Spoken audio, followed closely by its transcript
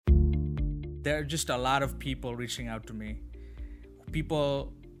there are just a lot of people reaching out to me.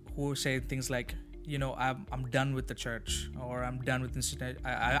 People who say things like, I'm done with the church, or I'm done with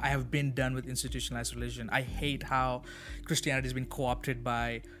I have been done with institutionalized religion. I hate how Christianity has been co-opted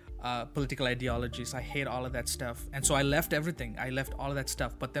by political ideologies. I hate all of that stuff. And so I left everything. I left all of that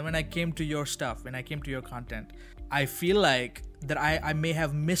stuff. But then when I came to your stuff, when I came to your content, I feel like that I may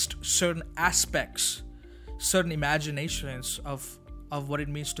have missed certain aspects, certain imaginations of what it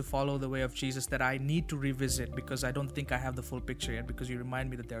means to follow the way of Jesus that I need to revisit, because I don't think I have the full picture yet, because you remind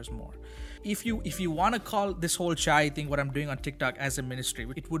me that there's more. If you want to call this whole chai thing, what I'm doing on TikTok, as a ministry,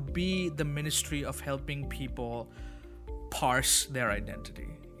 it would be the ministry of helping people parse their identity.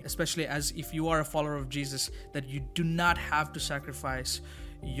 Especially as if you are a follower of Jesus, that you do not have to sacrifice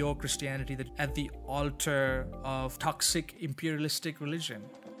your Christianity at the altar of toxic imperialistic religion.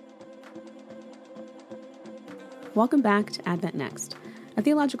 Welcome back to Advent Next, a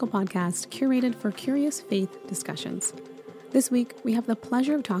theological podcast curated for curious faith discussions. This week, we have the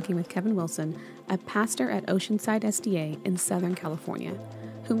pleasure of talking with Kevin Wilson, a pastor at Oceanside SDA in Southern California,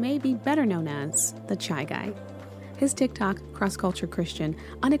 who may be better known as the Chai Guy. His TikTok, Cross Culture Christian,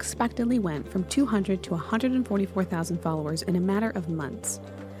 unexpectedly went from 200 to 144,000 followers in a matter of months.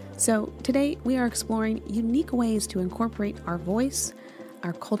 So today, we are exploring unique ways to incorporate our voice,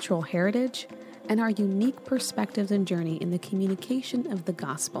 our cultural heritage, and our unique perspectives and journey in the communication of the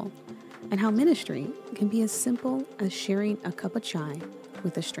gospel, and how ministry can be as simple as sharing a cup of chai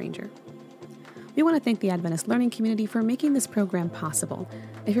with a stranger. We want to thank the Adventist Learning Community for making this program possible.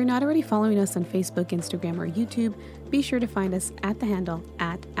 If you're not already following us on Facebook, Instagram, or YouTube, be sure to find us at the handle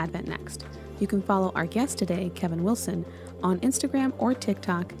 @AdventNext. You can follow our guest today, Kevin Wilson, on Instagram or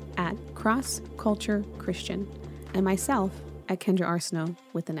TikTok at Cross Culture Christian, and myself at Kendra Arsenault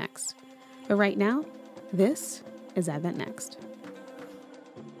with an X. But right now, this is Advent Next.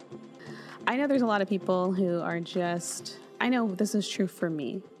 I know there's a lot of people who are I know this is true for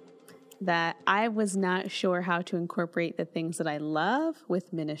me, that I was not sure how to incorporate the things that I love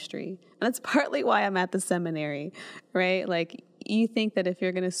with ministry. And that's partly why I'm at the seminary, right? Like, you think that if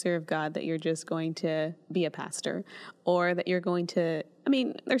you're going to serve God, that you're just going to be a pastor, or that you're going to,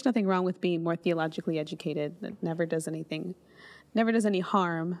 there's nothing wrong with being more theologically educated. That never does any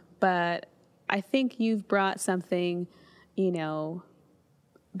harm. But I think you've brought something,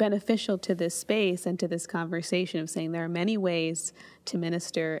 beneficial to this space and to this conversation of saying there are many ways to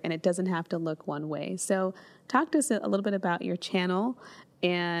minister and it doesn't have to look one way. So talk to us a little bit about your channel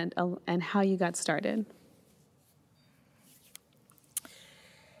and how you got started.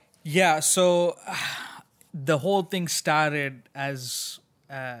 Yeah, so the whole thing started as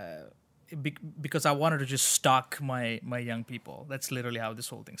because I wanted to just stalk my young people. That's literally how this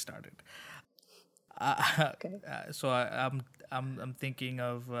whole thing started. Okay. So I'm thinking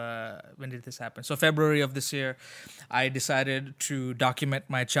of when did this happen? So February of this year, I decided to document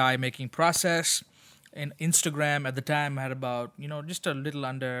my chai making process. In Instagram at the time, I had about just a little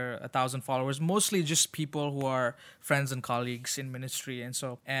under 1,000 followers, mostly just people who are friends and colleagues in ministry. And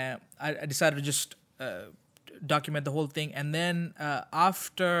so I decided to just document the whole thing. And then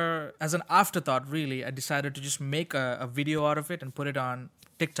as an afterthought, really, I decided to just make a video out of it and put it on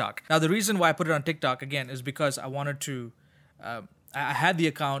TikTok. Now, the reason why I put it on TikTok, again, is because I wanted to... I had the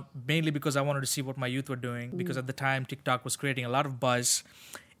account mainly because I wanted to see what my youth were doing, because at the time, TikTok was creating a lot of buzz.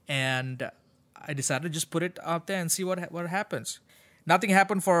 And I decided to just put it out there and see what happens. Nothing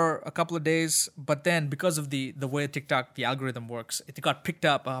happened for a couple of days, but then because of the way TikTok, the algorithm works, it got picked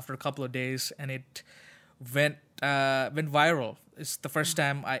up after a couple of days, and it went viral. It's the first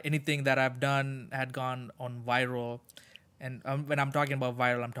time anything that I've done had gone on viral. And when I'm talking about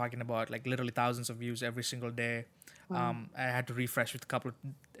viral, I'm talking about like literally thousands of views every single day. Wow. I had to refresh with a couple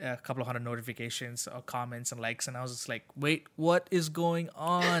of hundred notifications or comments and likes, and I was just like, "Wait, what is going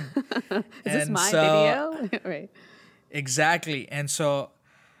on?" Is this my video? Right. Exactly. And so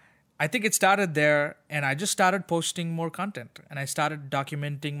I think it started there, and I just started posting more content, and I started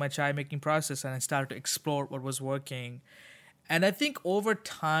documenting my chai making process, and I started to explore what was working. And I think over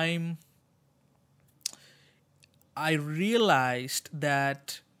time, I realized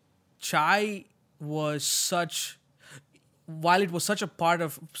that chai was while it was such a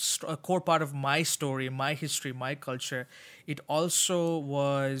core part of my story, my history, my culture, it also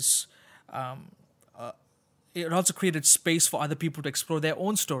was, it also created space for other people to explore their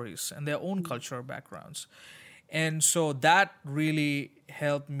own stories and their own cultural backgrounds. And so that really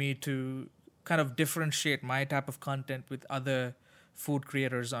helped me to kind of differentiate my type of content with other food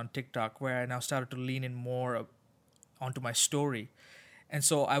creators on TikTok, where I now started to lean in more onto my story. And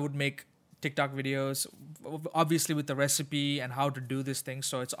so I would make TikTok videos, obviously with the recipe and how to do this thing.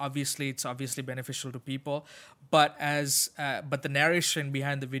 So it's obviously beneficial to people, but the narration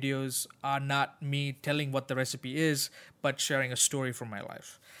behind the videos are not me telling what the recipe is, but sharing a story from my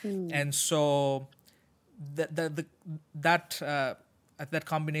life. And so that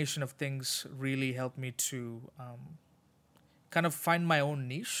combination of things really helped me to kind of find my own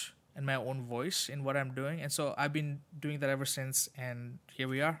niche and my own voice in what I'm doing. And so I've been doing that ever since. And here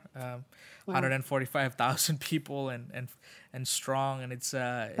we are, Wow. 145,000 people and strong. And it's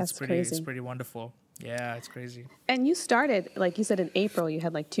That's pretty crazy. it's pretty wonderful. Yeah, it's crazy. And you started, like you said, in April, you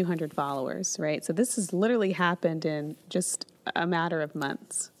had like 200 followers, right? So this has literally happened in just a matter of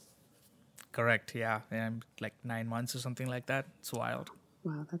months. Correct. Yeah. And like 9 months or something like that. It's wild.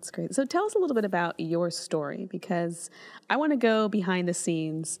 Wow, that's great. So tell us a little bit about your story, because I want to go behind the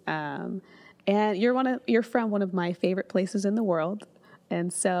scenes. And you're from one of my favorite places in the world.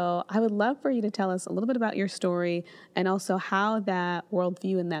 And so I would love for you to tell us a little bit about your story and also how that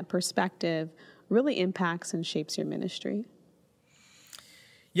worldview and that perspective really impacts and shapes your ministry.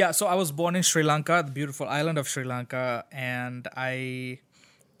 Yeah. So I was born in Sri Lanka, the beautiful island of Sri Lanka, and I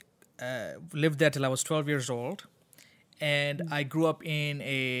lived there till I was 12 years old. And I grew up in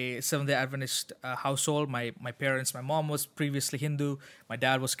a Seventh-day Adventist household. My parents, my mom was previously Hindu, my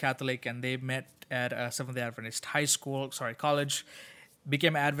dad was Catholic, and they met at a Seventh-day Adventist college,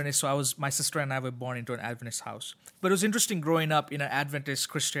 became Adventist. So my sister and I were born into an Adventist house. But it was interesting growing up in an Adventist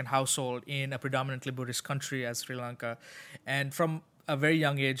Christian household in a predominantly Buddhist country as Sri Lanka. And from a very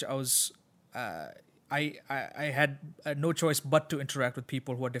young age, I had no choice but to interact with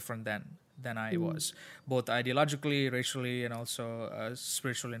people who are different than I was, both ideologically, racially, and also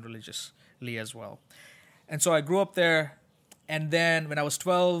spiritually and religiously as well. And so I grew up there. And then when I was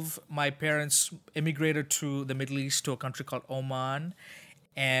 12, my parents immigrated to the Middle East, to a country called Oman,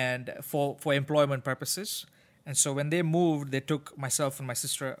 and for employment purposes. And so when they moved, they took myself and my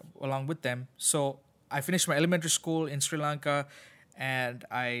sister along with them. So I finished my elementary school in Sri Lanka, and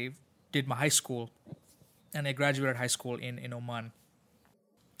I did my high school, and I graduated high school in Oman.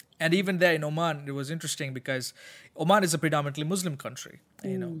 And even there in Oman, it was interesting because Oman is a predominantly Muslim country.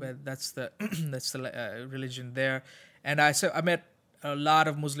 But that's the religion there. And I met a lot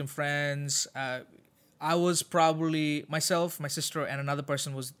of Muslim friends. I was probably myself, my sister, and another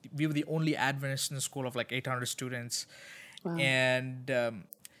person we were the only Adventists in the school of like 800 students. Wow. And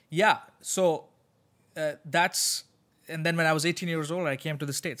so that's. And then when I was 18 years old, I came to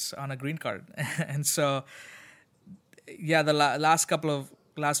the States on a green card. And so, yeah, the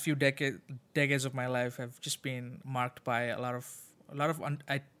last few decades of my life have just been marked by a lot of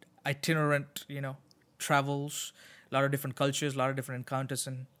itinerant, travels, a lot of different cultures, a lot of different encounters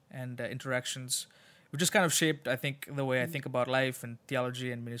and interactions, which just kind of shaped, I think, the way I think about life and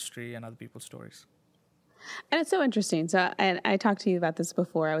theology and ministry and other people's stories. And it's so interesting. So, and I talked to you about this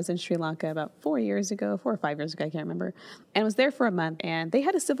before. I was in Sri Lanka about 4 or 5 years ago, I can't remember, and was there for a month. And they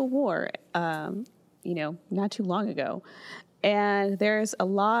had a civil war, not too long ago. And there's a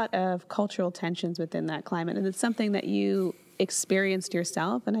lot of cultural tensions within that climate, and it's something that you experienced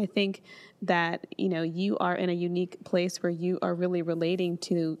yourself. And I think that you are in a unique place where you are really relating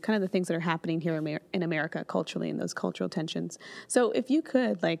to kind of the things that are happening here in America culturally, and those cultural tensions. So, if you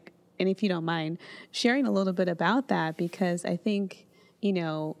could, and if you don't mind, sharing a little bit about that, because I think,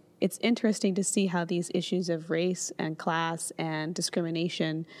 it's interesting to see how these issues of race and class and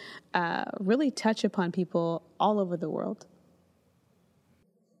discrimination really touch upon people all over the world.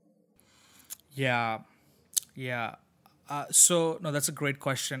 Yeah. So, no, that's a great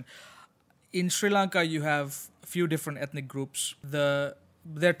question. In Sri Lanka, you have a few different ethnic groups. There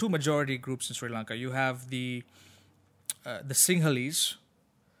are two majority groups in Sri Lanka. You have the Sinhalese,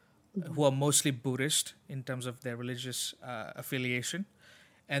 who are mostly Buddhist in terms of their religious affiliation.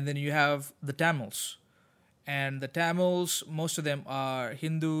 And then you have the Tamils. And the Tamils, most of them are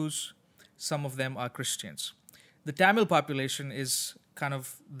Hindus, some of them are Christians. The Tamil population is kind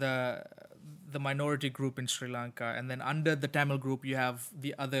of the minority group in Sri Lanka, and then under the Tamil group you have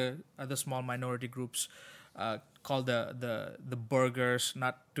the other small minority groups called the burghers,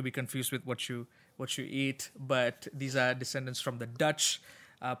 not to be confused with what you eat, but these are descendants from the Dutch,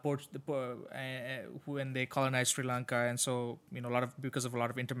 when they colonized Sri Lanka. And so because of a lot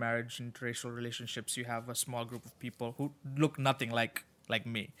of intermarriage and interracial relationships, you have a small group of people who look nothing like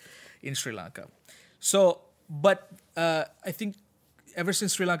me in Sri Lanka. So, but I think ever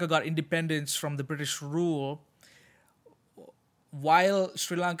since Sri Lanka got independence from the British rule, while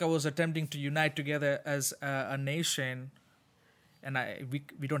Sri Lanka was attempting to unite together as a nation, and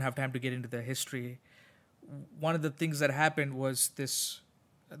we don't have time to get into the history, one of the things that happened was this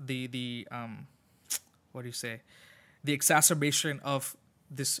the what do you say, the exacerbation of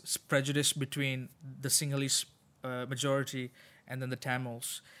this prejudice between the Sinhalese majority and then the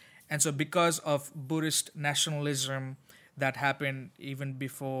Tamils. And so, because of Buddhist nationalism that happened even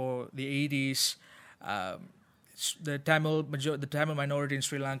before the 80s, the Tamil minority in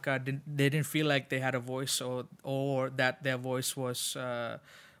Sri Lanka didn't feel like they had a voice, or that their voice was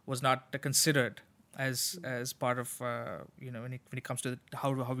not considered as part of when it comes to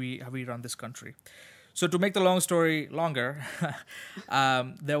how we run this country. So, to make the long story longer,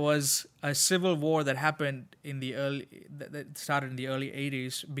 there was a civil war that happened that started in the early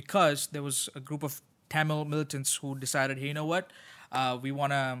 80s, because there was a group of Tamil militants who decided, hey, you know what, we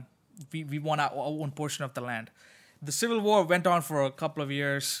want our own portion of the land. The civil war went on for a couple of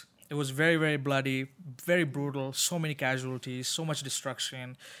years. It was very, very bloody, very brutal, so many casualties, so much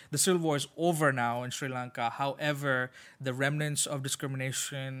destruction. The civil war is over now in Sri Lanka. However, the remnants of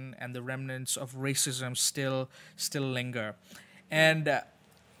discrimination and the remnants of racism still linger. And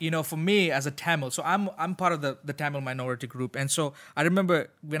for me as a Tamil, so I'm part of the Tamil minority group. And so I remember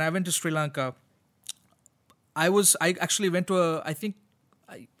when I went to Sri Lanka, I actually went to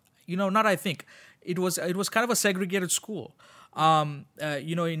it was kind of a segregated school. In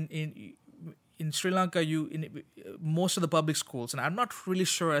Sri Lanka, most of the public schools, and I'm not really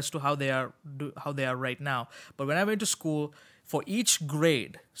sure as to how they are right now. But when I went to school, for each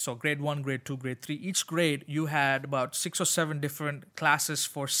grade, so grade 1, grade 2, grade 3, each grade you had about 6 or 7 different classes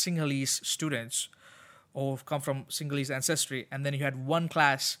for Sinhalese students, or come from Sinhalese ancestry, and then you had one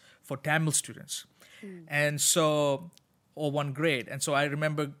class for Tamil students, and so, or one grade. And so I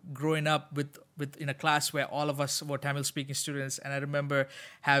remember growing up with in a class where all of us were Tamil speaking students, and I remember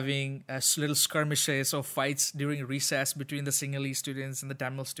having little skirmishes or fights during recess between the Sinhalese students and the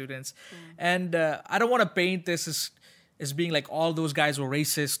Tamil students. And I don't want to paint this as being like all those guys were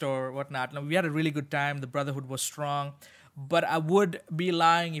racist or whatnot. No, we had a really good time. The brotherhood was strong, but I would be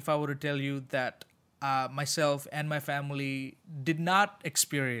lying if I were to tell you that myself and my family did not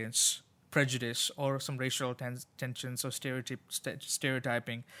experience prejudice or some racial tensions or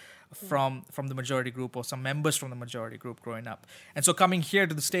stereotyping from the majority group or some members from the majority group growing up. And so coming here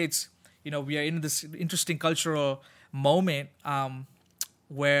to the States, we are in this interesting cultural moment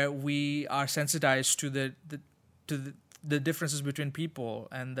where we are sensitized to the differences between people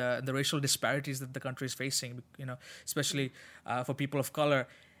and the racial disparities that the country is facing, especially for people of color.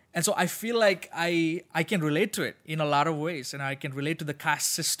 And so I feel like I can relate to it in a lot of ways, and I can relate to the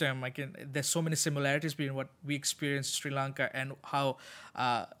caste system. There's so many similarities between what we experience in Sri Lanka and how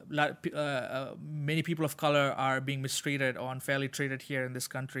many people of color are being mistreated or unfairly treated here in this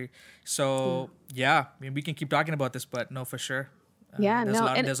country. So I mean, we can keep talking about this, but no, for sure,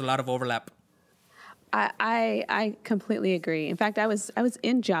 there's a lot of overlap. I completely agree. In fact, I was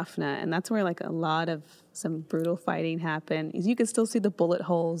in Jaffna, and that's where like a lot of some brutal fighting happened. You can still see the bullet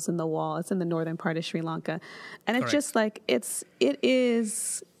holes in the wall. It's in the northern part of Sri Lanka, and it's just like it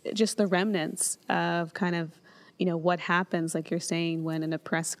is just the remnants of kind of what happens, like you're saying, when an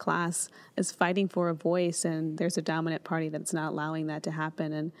oppressed class is fighting for a voice and there's a dominant party that's not allowing that to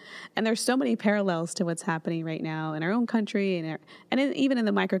happen. And there's so many parallels to what's happening right now in our own country and even in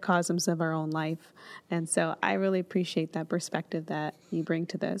the microcosms of our own life. And so I really appreciate that perspective that you bring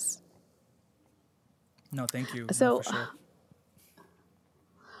to this. No, thank you. So, no, for sure.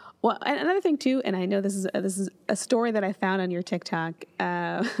 Well, another thing too, and I know this is a story that I found on your TikTok,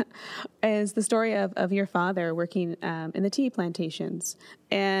 is the story of your father working in the tea plantations,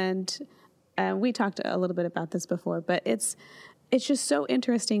 and we talked a little bit about this before, but it's just so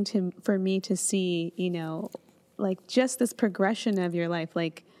interesting for me to see, like just this progression of your life.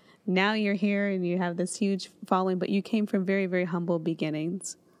 Like now you're here and you have this huge following, but you came from very, very humble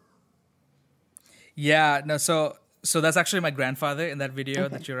beginnings. Yeah, no, so that's actually my grandfather in that video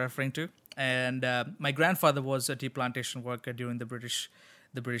that you're referring to, and my grandfather was a tea plantation worker during the British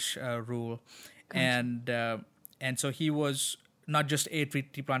rule, gotcha. and so he was not just a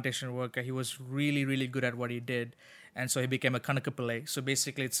tea plantation worker; he was really, really good at what he did, and so he became a Kanakapillai. So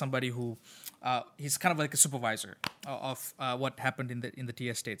basically, it's somebody who he's kind of like a supervisor of what happened in the tea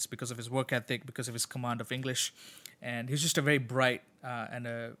estates because of his work ethic, because of his command of English, and he's just a very bright and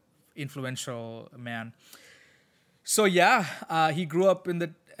a influential man. So he grew up in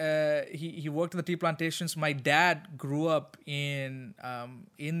the he worked in the tea plantations. My dad grew up in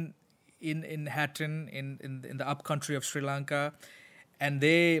Hatton in the upcountry of Sri Lanka, and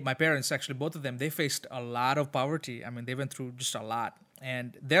my parents actually, both of them, they faced a lot of poverty. I mean, they went through just a lot,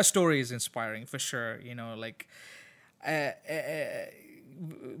 and their story is inspiring for sure.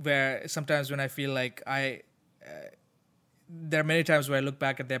 Where sometimes when I feel like there are many times where I look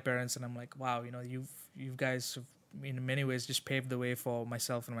back at their parents and I'm like, wow, you guys have, in many ways, just paved the way for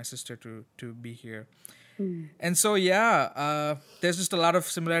myself and my sister to be here. And so, there's just a lot of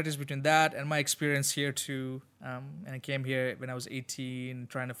similarities between that and my experience here too. And I came here when I was 18,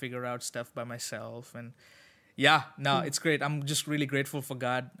 trying to figure out stuff by myself. And it's great. I'm just really grateful for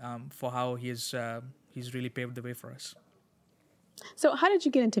God for how He's really paved the way for us. So how did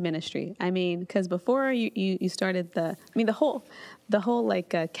you get into ministry? I mean, because before you started the whole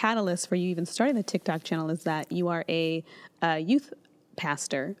catalyst for you even starting the TikTok channel is that you are a youth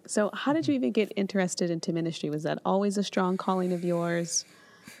pastor. So how did you even get interested into ministry? Was that always a strong calling of yours?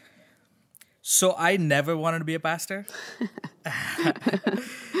 So I never wanted to be a pastor.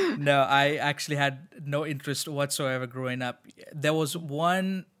 No, I actually had no interest whatsoever growing up. There was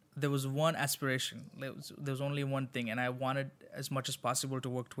one aspiration. There was only one thing, and I wanted as much as possible to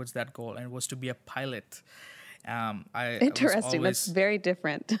work towards that goal, and it was to be a pilot. Interesting. That's very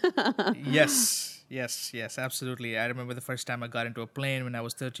different. Yes, absolutely. I remember the first time I got into a plane when I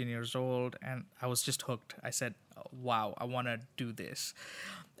was 13 years old, and I was just hooked. I said, wow, I want to do this.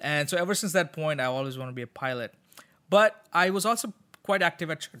 And so ever since that point, I always want to be a pilot. But I was also quite active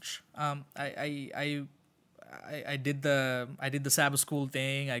at church. I did the Sabbath school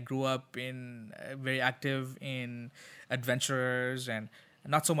thing. I grew up very active in adventurers and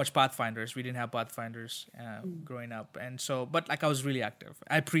not so much Pathfinders. We didn't have Pathfinders growing up, and so I was really active.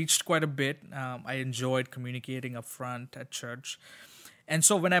 I preached quite a bit. I enjoyed communicating up front at church, and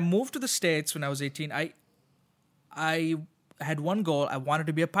so when I moved to the States when I was 18, I had one goal. I wanted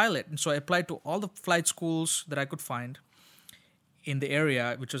to be a pilot, and so I applied to all the flight schools that I could find in the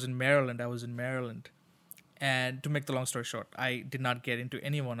area, which was in Maryland. I was in Maryland. And to make the long story short, I did not get into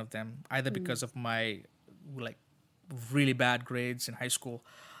any one of them, either because of my really bad grades in high school,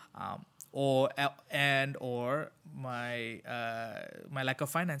 or my lack of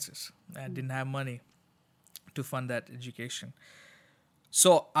finances. I didn't have money to fund that education.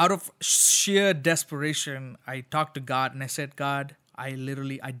 So out of sheer desperation, I talked to God and I said, God, I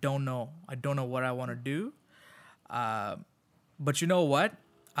don't know. I don't know what I want to do. But you know what?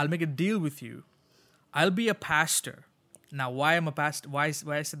 I'll make a deal with you. I'll be a pastor. Now, why I'm a pastor? Why I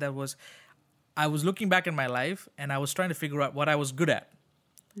said that was, I was looking back in my life and I was trying to figure out what I was good at,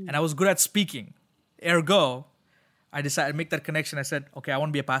 and I was good at speaking. Ergo, I decided to make that connection. I said, okay, I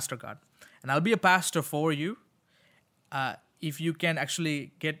want to be a pastor, God, and I'll be a pastor for you if you can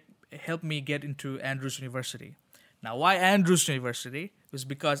actually help me get into Andrews University. Now, why Andrews University? It was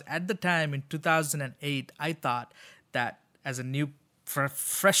because at the time in 2008, I thought that as a new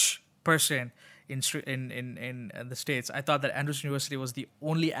fresh person in the States, I thought that Andrews University was the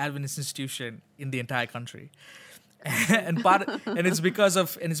only Adventist institution in the entire country, and it's because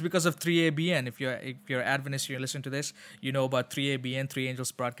of 3ABN. If you're Adventist, you listen to this, you know about 3ABN, Three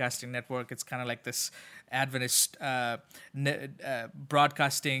Angels Broadcasting Network. It's kind of like this Adventist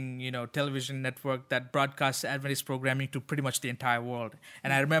broadcasting, television network that broadcasts Adventist programming to pretty much the entire world.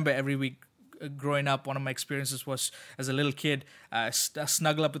 And I remember every week, growing up, one of my experiences was as a little kid,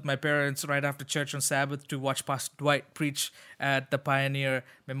 snuggle up with my parents right after church on Sabbath to watch Pastor Dwight preach at the Pioneer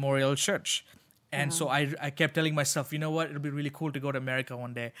Memorial Church. And so I kept telling myself, you know what, it'll be really cool to go to America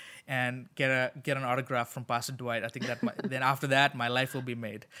one day and get an autograph from Pastor Dwight. I think that then after that, my life will be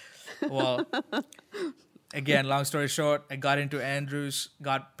made. Well, again, long story short, I got into Andrews,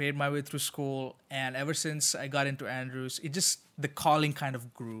 paid my way through school, and ever since I got into Andrews, the calling kind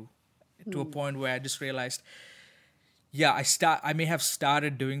of grew to a point where I just realized, I may have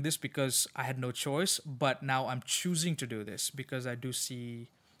started doing this because I had no choice, but now I'm choosing to do this because I do see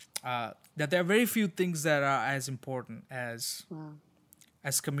that there are very few things that are as important as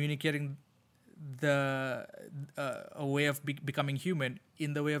communicating a way of becoming human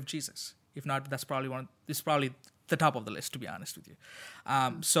in the way of Jesus. If not, this is probably the top of the list, to be honest with you.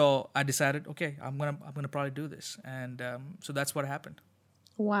 So I decided, okay, I'm gonna probably do this, and so that's what happened.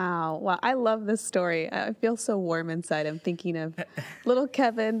 Wow. I love this story. I feel so warm inside. I'm thinking of little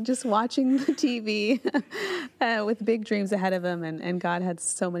Kevin just watching the TV with big dreams ahead of him, and God had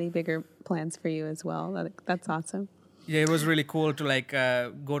so many bigger plans for you as well. That's awesome. Yeah, it was really cool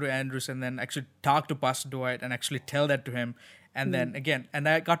to go to Andrews and then actually talk to Pastor Dwight and actually tell that to him. And then again, and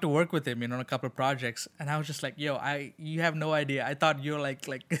I got to work with him, on a couple of projects, and I was just like, yo, you have no idea. I thought you're like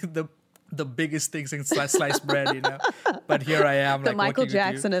the biggest things in sliced bread, But here I am, the Michael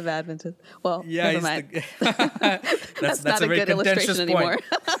Jackson of Adventist. Well, yeah, never mind. That's not a a very good illustration point. Anymore.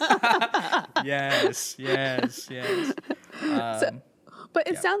 Yes. But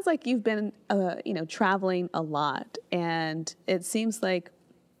it sounds like you've been, traveling a lot, and it seems like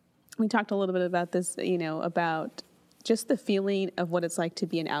we talked a little bit about this, about just the feeling of what it's like to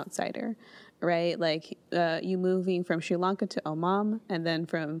be an outsider, right? Like you moving from Sri Lanka to Oman and then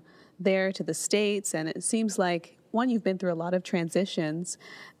from there to the States. And it seems like, one, you've been through a lot of transitions.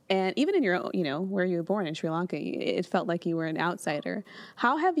 And even in your own, where you were born in Sri Lanka, it felt like you were an outsider.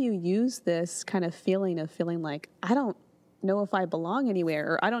 How have you used this kind of feeling like, I don't know if I belong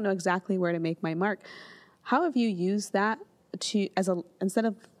anywhere, or I don't know exactly where to make my mark? How have you used that instead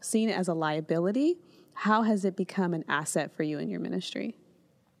of seeing it as a liability, how has it become an asset for you in your ministry?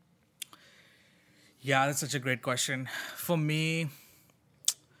 Yeah, that's such a great question. For me,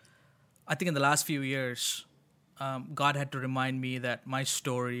 I think in the last few years, God had to remind me that my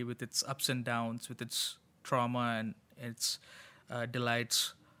story, with its ups and downs, with its trauma and its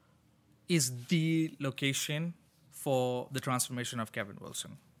delights, is the location for the transformation of Kevin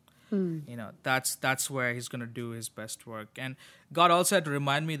Wilson. That's where he's going to do his best work. And God also had to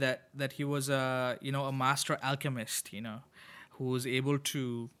remind me that he was a master alchemist, who was able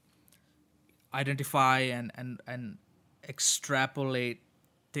to identify and extrapolate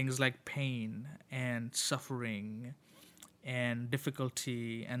things like pain and suffering and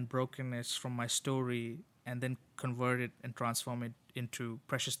difficulty and brokenness from my story, and then convert it and transform it into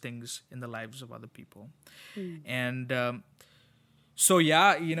precious things in the lives of other people. And so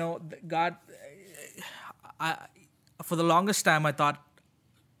yeah, God, for the longest time I thought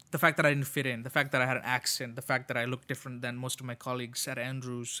the fact that I didn't fit in, the fact that I had an accent, the fact that I looked different than most of my colleagues at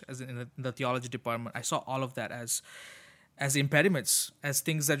Andrews, as in the theology department, I saw all of that as impediments, as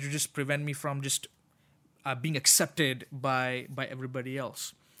things that would just prevent me from just being accepted by everybody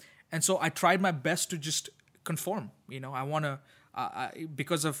else. And so I tried my best to just conform. I want to,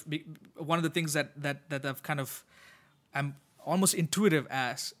 because of one of the things that I've kind of, I'm almost intuitive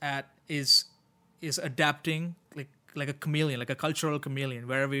at is adapting like a chameleon, like a cultural chameleon.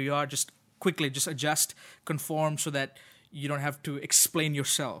 Wherever you are, just quickly just adjust, conform, so that you don't have to explain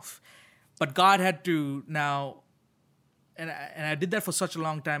yourself. But God had to now, and I did that for such a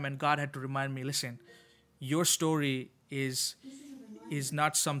long time, and God had to remind me, listen, your story is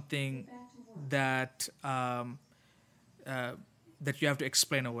not something that that you have to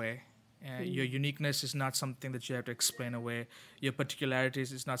explain away. Your uniqueness is not something that you have to explain away. Your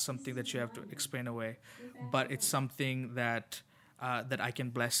particularities is not something that you have to explain away, but it's something that that I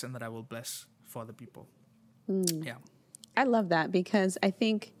can bless and that I will bless for the people. Yeah, I love that, because I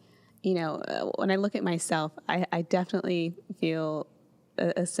think, when I look at myself, I definitely feel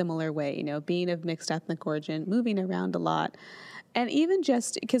a similar way. Being of mixed ethnic origin, moving around a lot, and even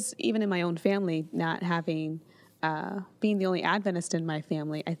just because even in my own family, not having. Being the only Adventist in my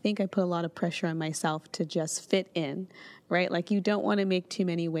family, I think I put a lot of pressure on myself to just fit in, right? Like, you don't want to make too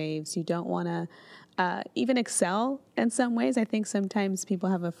many waves. You don't want to even excel in some ways. I think sometimes people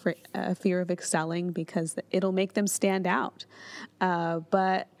have a fear of excelling because it'll make them stand out.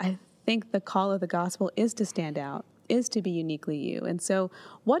 But I think the call of the gospel is to stand out, is to be uniquely you. And so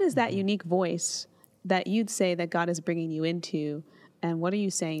what is that unique voice that you'd say that God is bringing you into, and what are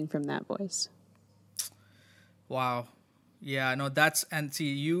you saying from that voice? Wow. Yeah, no, and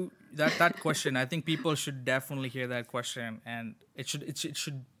see, that question, I think people should definitely hear that question, and it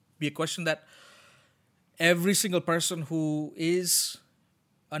should be a question that every single person who is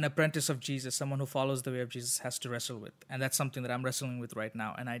an apprentice of Jesus, someone who follows the way of Jesus, has to wrestle with. And that's something that I'm wrestling with right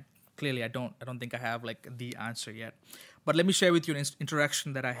now, and I don't think I have like the answer yet. But let me share with you an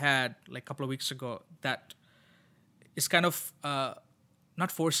interaction that I had like a couple of weeks ago that is kind of not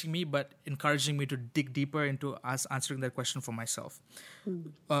forcing me, but encouraging me to dig deeper into us answering that question for myself.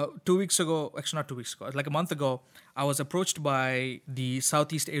 2 weeks ago, actually not 2 weeks ago, like a month ago, I was approached by the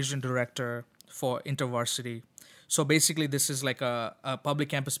Southeast Asian director for InterVarsity. So basically, this is like a public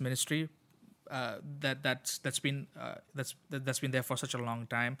campus ministry that's been there for such a long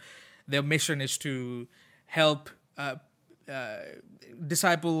time. Their mission is to help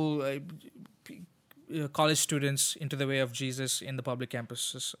disciple college students into the way of Jesus in the public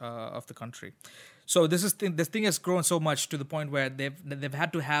campuses of the country. So this thing has grown so much to the point where they've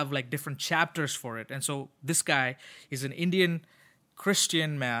had to have like different chapters for it. And so this guy is an Indian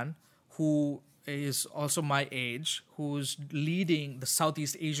Christian man who is also my age, who's leading the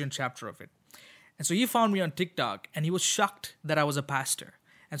Southeast Asian chapter of it. And so he found me on TikTok, and he was shocked that I was a pastor.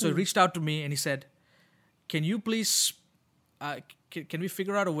 And so he reached out to me and he said, "Can you please, can we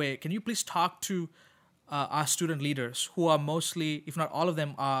figure out a way? Can you please talk to our student leaders, who are mostly, if not all of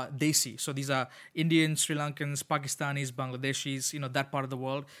them, are Desi. So these are Indians, Sri Lankans, Pakistanis, Bangladeshis, that part of the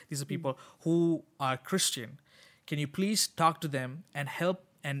world. These are people who are Christian. Can you please talk to them and help?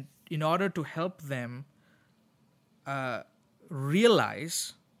 And in order to help them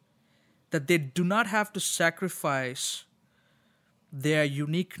realize that they do not have to sacrifice their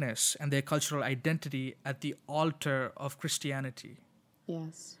uniqueness and their cultural identity at the altar of Christianity.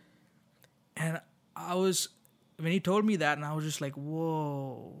 Yes. And when he told me that, and I was just like,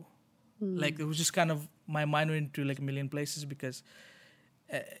 whoa. Like, it was just kind of, my mind went into like a million places because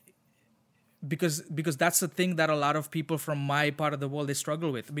that's the thing that a lot of people from my part of the world, they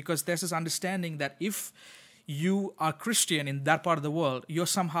struggle with. Because there's this understanding that if you are Christian in that part of the world, you're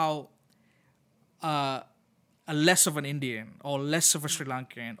somehow a less of an Indian, or less of a Sri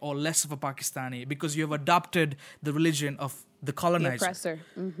Lankan, or less of a Pakistani, because you have adopted the religion of the colonizer, The oppressor.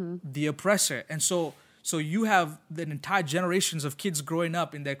 the oppressor. And so you have the entire generations of kids growing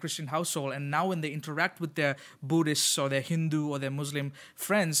up in their Christian household, and now when they interact with their Buddhists or their Hindu or their Muslim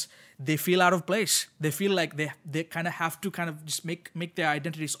friends, they feel out of place. They feel like they kind of have to kind of just make their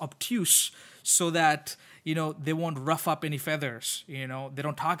identities obtuse so that, they won't rough up any feathers. They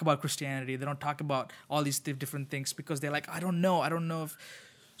don't talk about Christianity. They don't talk about all these different things because they're like, I don't know if.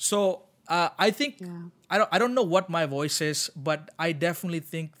 So I think, I don't know what my voice is, but I definitely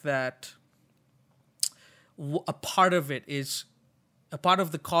think that a part of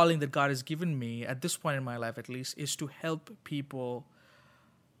the calling that God has given me at this point in my life, at least, is to help people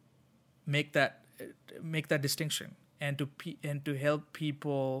make that distinction, and to help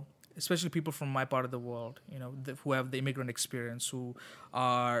people, especially people from my part of the world, who have the immigrant experience, who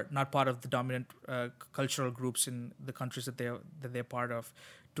are not part of the dominant cultural groups in the countries that they're part of,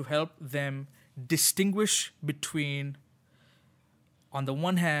 to help them distinguish between, on the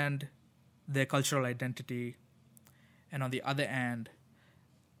one hand, their cultural identity, and on the other hand,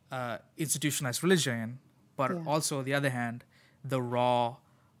 institutionalized religion, but also on the other hand, the raw,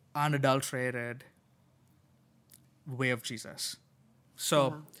 unadulterated way of Jesus.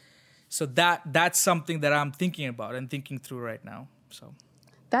 So that's something that I'm thinking about and thinking through right now. So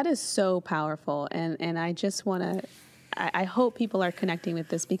that is so powerful, and I just want to. I hope people are connecting with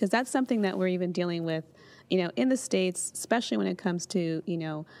this, because that's something that we're even dealing with, in the States, especially when it comes to,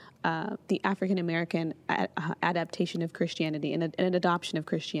 the African American adaptation of Christianity and an adoption of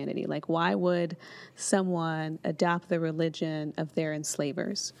Christianity. Like, why would someone adopt the religion of their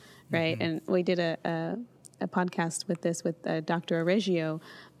enslavers, right? Mm-hmm. And we did a podcast with Dr. Oregio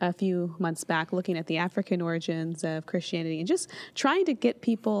a few months back, looking at the African origins of Christianity and just trying to get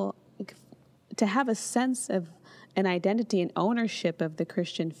people to have a sense of an identity and ownership of the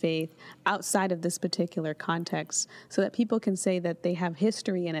Christian faith outside of this particular context, so that people can say that they have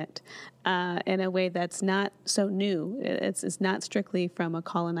history in it in a way that's not so new. It's not strictly from a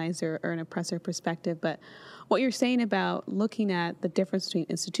colonizer or an oppressor perspective, but what you're saying about looking at the difference between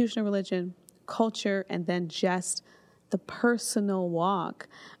institutional religion, culture, and then just the personal walk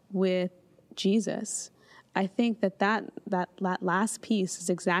with Jesus. I think that last piece is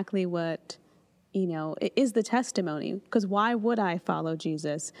exactly what, it is the testimony. Because why would I follow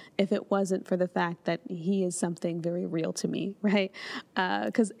Jesus if it wasn't for the fact that he is something very real to me, right?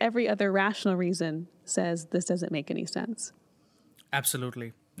 Because every other rational reason says this doesn't make any sense.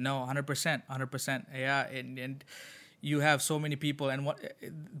 Absolutely. No, 100%. Yeah, and you have so many people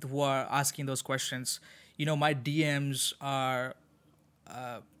who are asking those questions. My DMs are,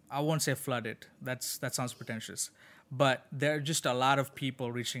 I won't say flooded. That sounds pretentious. But there are just a lot of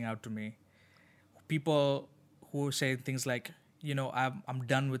people reaching out to me. People who say things like, I'm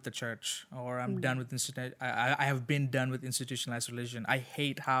done with the church, or I'm done with I have been done with institutionalized religion. I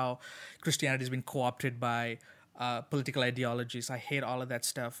hate how Christianity has been co-opted by political ideologies. I hate all of that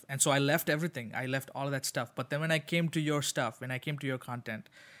stuff. And so I left everything. I left all of that stuff. But then when I came to your stuff, when I came to your content,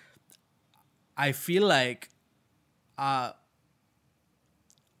 I feel like that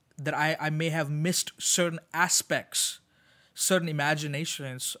I may have missed certain aspects, certain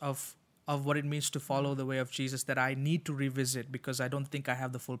imaginations of what it means to follow the way of Jesus that I need to revisit, because I don't think I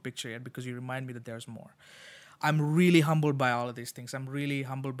have the full picture yet, because you remind me that there's more. I'm really humbled by all of these things. I'm really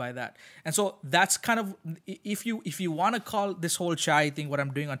humbled by that. And so that's kind of, if you want to call this whole chai thing, what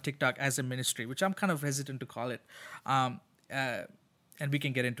I'm doing on TikTok, as a ministry, which I'm kind of hesitant to call it, and we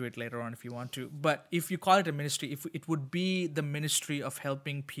can get into it later on if you want to. But if you call it a ministry, it would be the ministry of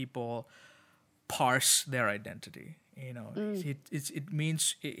helping people parse their identity. It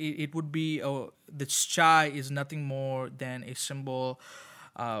means it would be, the chai is nothing more than a symbol,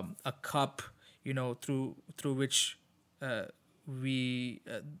 a cup, through which we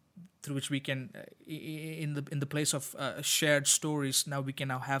can, in the place of shared stories, now we can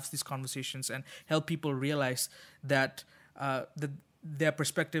have these conversations and help people realize that their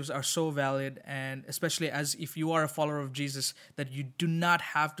perspectives are so valid, and especially as if you are a follower of Jesus, that you do not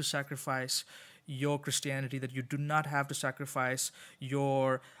have to sacrifice your Christianity, that you do not have to sacrifice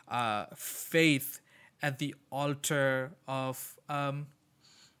your faith at the altar of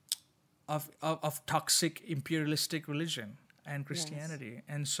toxic imperialistic religion and Christianity.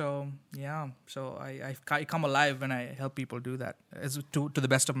 And so, so I come alive when I help people do that to the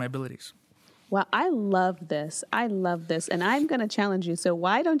best of my abilities. Well, I love this. I love this. And I'm going to challenge you. So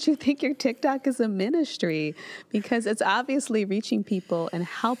why don't you think your TikTok is a ministry? Because it's obviously reaching people and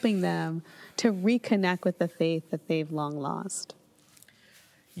helping them to reconnect with the faith that they've long lost.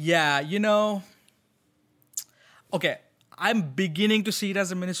 Yeah, okay, I'm beginning to see it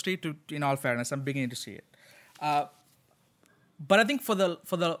as a ministry. In all fairness, I'm beginning to see it. But I think for the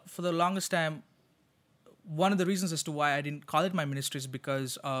longest time, one of the reasons as to why I didn't call it my ministry is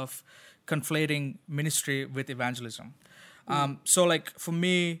because of conflating ministry with evangelism. So, like, for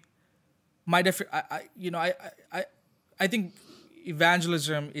me, I think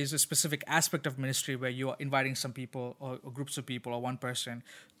evangelism is a specific aspect of ministry where you are inviting some people or groups of people or one person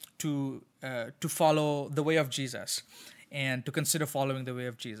to follow the way of Jesus and to consider following the way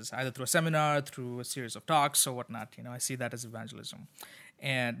of Jesus, either through a seminar, through a series of talks or whatnot. I see that as evangelism.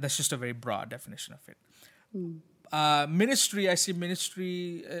 And that's just a very broad definition of it. Ministry, I see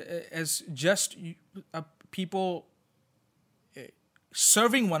ministry as just people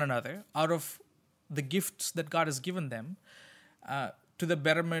serving one another out of the gifts that God has given them to the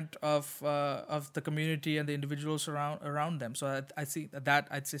betterment of the community and the individuals around them. So I see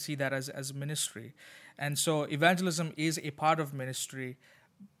that as ministry. And so evangelism is a part of ministry,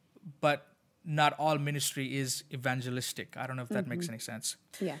 but not all ministry is evangelistic. I don't know if that makes any sense.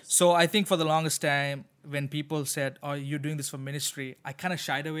 Yes. So I think for the longest time, when people said, "Oh, you're doing this for ministry," I kind of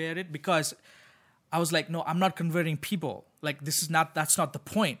shied away at it because I was like, "No, I'm not converting people. Like, that's not the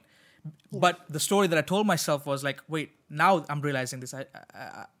point." But the story that I told myself was like, "Wait, now I'm realizing this.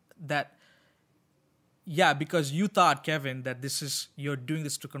 Because you thought, Kevin, that you're doing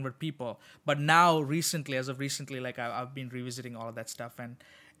this to convert people, but now as of recently, like I've been revisiting all of that stuff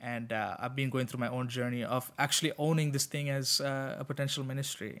and I've been going through my own journey of actually owning this thing as a potential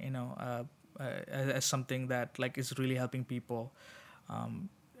ministry, as something that like is really helping people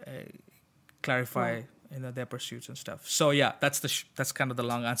clarify their pursuits and stuff. So yeah, that's kind of the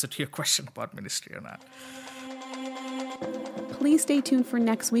long answer to your question about ministry or not. Please stay tuned for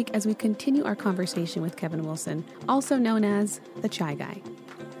next week as we continue our conversation with Kevin Wilson, also known as the Chai Guy.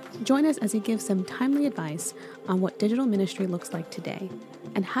 Join us as he gives some timely advice on what digital ministry looks like today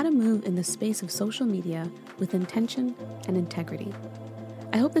and how to move in the space of social media with intention and integrity.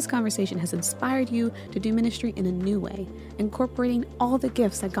 I hope this conversation has inspired you to do ministry in a new way, incorporating all the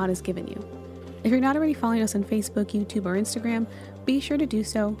gifts that God has given you. If you're not already following us on Facebook, YouTube, or Instagram, be sure to do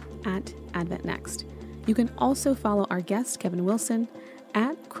so at Advent Next. You can also follow our guest, Kevin Wilson,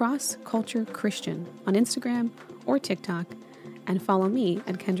 at Cross Culture Christian on Instagram or TikTok, and follow me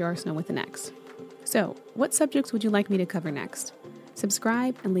at Kendra Arsenault with an X. So, what subjects would you like me to cover next?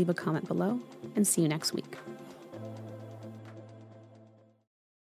 Subscribe and leave a comment below, and see you next week.